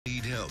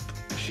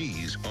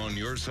He's on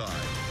your side.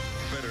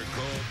 Better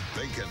Call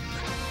Behnken.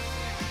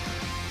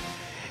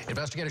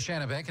 Investigator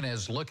Shannon Behnken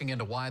is looking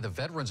into why the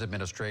Veterans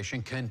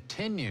Administration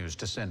continues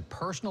to send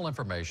personal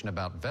information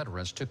about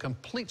veterans to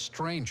complete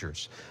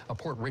strangers. A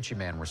Port Richey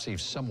man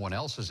received someone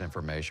else's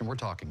information. We're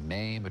talking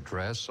name,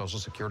 address, social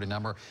security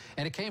number,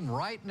 and it came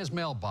right in his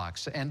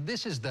mailbox. And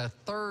this is the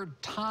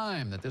third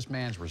time that this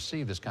man's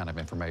received this kind of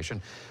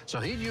information. So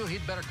he knew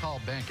he'd better call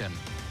Behnken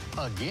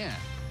again.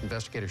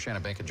 Investigator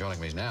Shannon Behnken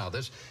joining me now.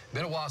 It's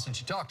been a while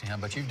since you talked to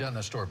him, but you've done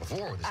this story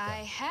before with this guy.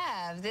 I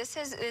have.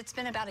 It's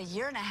been about a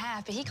year and a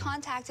half, but he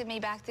contacted me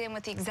back then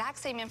with the exact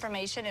same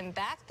information, and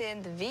back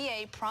then the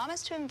VA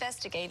promised to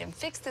investigate and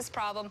fix this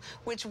problem,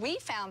 which we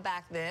found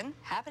back then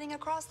happening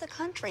across the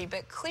country.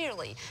 But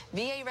clearly,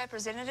 VA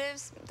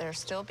representatives, they're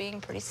still being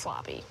pretty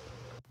sloppy.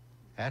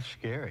 That's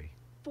scary.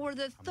 For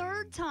the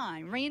third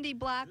time, Randy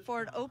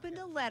Blackford opened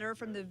a letter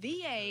from the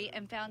VA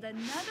and found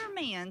another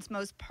man's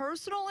most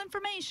personal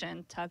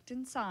information tucked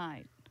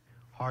inside.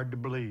 Hard to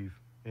believe.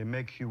 It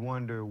makes you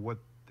wonder what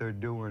they're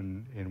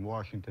doing in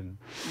Washington.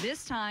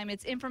 This time,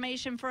 it's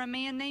information for a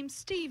man named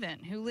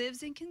Stephen who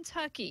lives in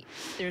Kentucky.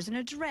 There's an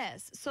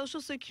address, social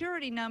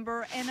security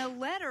number, and a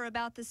letter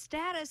about the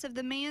status of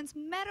the man's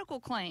medical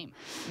claim.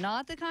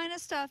 Not the kind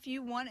of stuff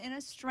you want in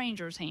a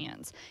stranger's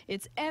hands.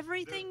 It's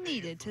everything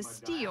needed to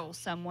steal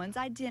someone's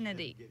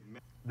identity.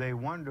 They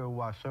wonder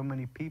why so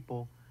many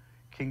people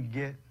can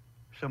get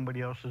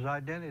somebody else's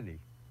identity.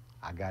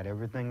 I got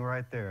everything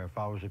right there. If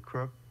I was a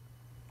crook,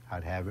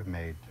 I'd have it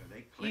made.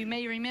 You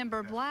may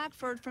remember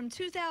Blackford from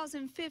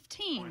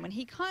 2015 when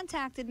he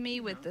contacted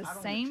me with the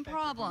same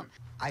problem.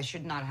 I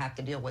should not have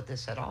to deal with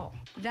this at all.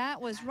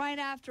 That was right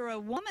after a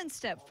woman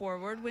stepped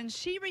forward when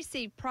she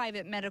received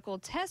private medical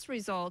test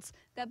results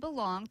that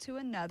belonged to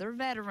another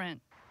veteran.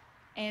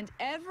 And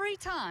every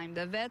time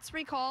the vets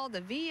recall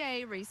the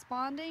VA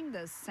responding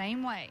the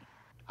same way.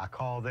 I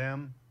call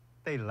them,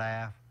 they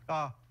laugh,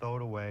 throw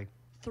it away.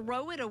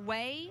 Throw it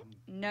away?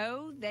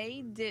 No,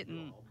 they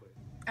didn't.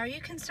 Are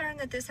you concerned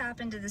that this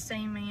happened to the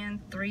same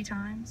man 3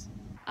 times?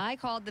 I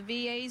called the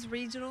VA's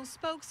regional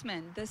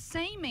spokesman, the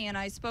same man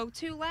I spoke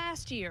to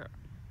last year.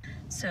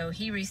 So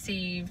he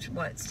received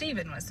what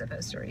Stephen was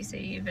supposed to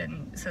receive,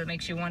 and so it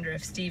makes you wonder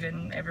if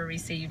Stephen ever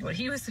received what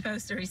he was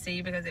supposed to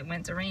receive because it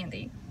went to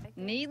Randy.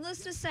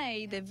 Needless to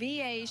say, the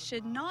VA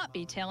should not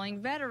be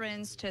telling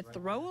veterans to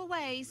throw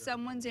away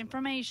someone's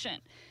information.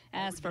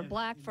 As for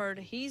Blackford,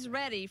 he's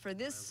ready for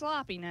this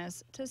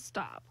sloppiness to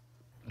stop.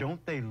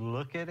 Don't they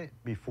look at it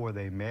before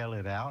they mail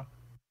it out?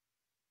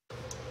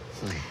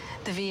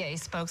 The VA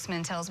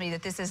spokesman tells me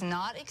that this is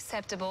not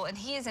acceptable, and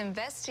he is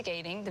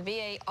investigating. The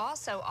VA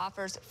also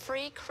offers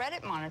free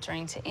credit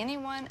monitoring to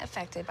anyone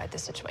affected by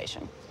this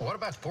situation. Well, what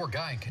about the poor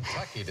guy in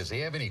Kentucky? Does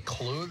he have any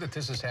clue that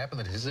this has happened,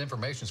 that his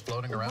information is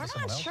floating around to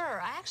someone else? We're not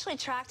sure. I actually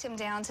tracked him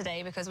down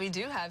today because we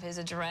do have his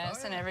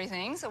address and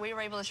everything, so we were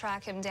able to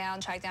track him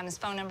down, track down his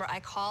phone number. I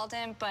called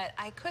him, but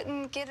I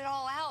couldn't get it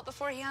all out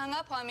before he hung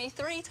up on me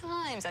 3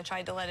 times. I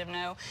tried to let him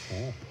know.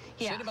 Ooh.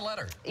 Yeah. Send him a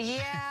letter.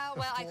 Yeah,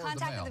 well, I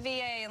contacted the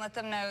VA and let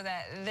them know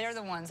that they're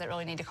the ones that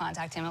really need to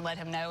contact him and let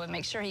him know and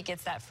make sure he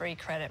gets that free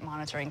credit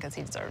monitoring because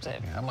he deserves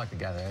it. Yeah, I'm like the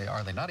guy that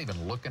are they not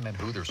even looking at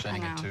who they're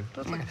sending it to?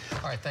 Yeah.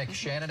 All right, thank you,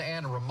 Shannon.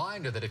 And a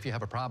reminder that if you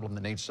have a problem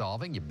that needs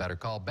solving, you better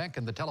call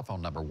Behnken. The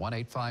telephone number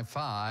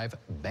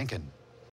 1-855-BEHNKEN.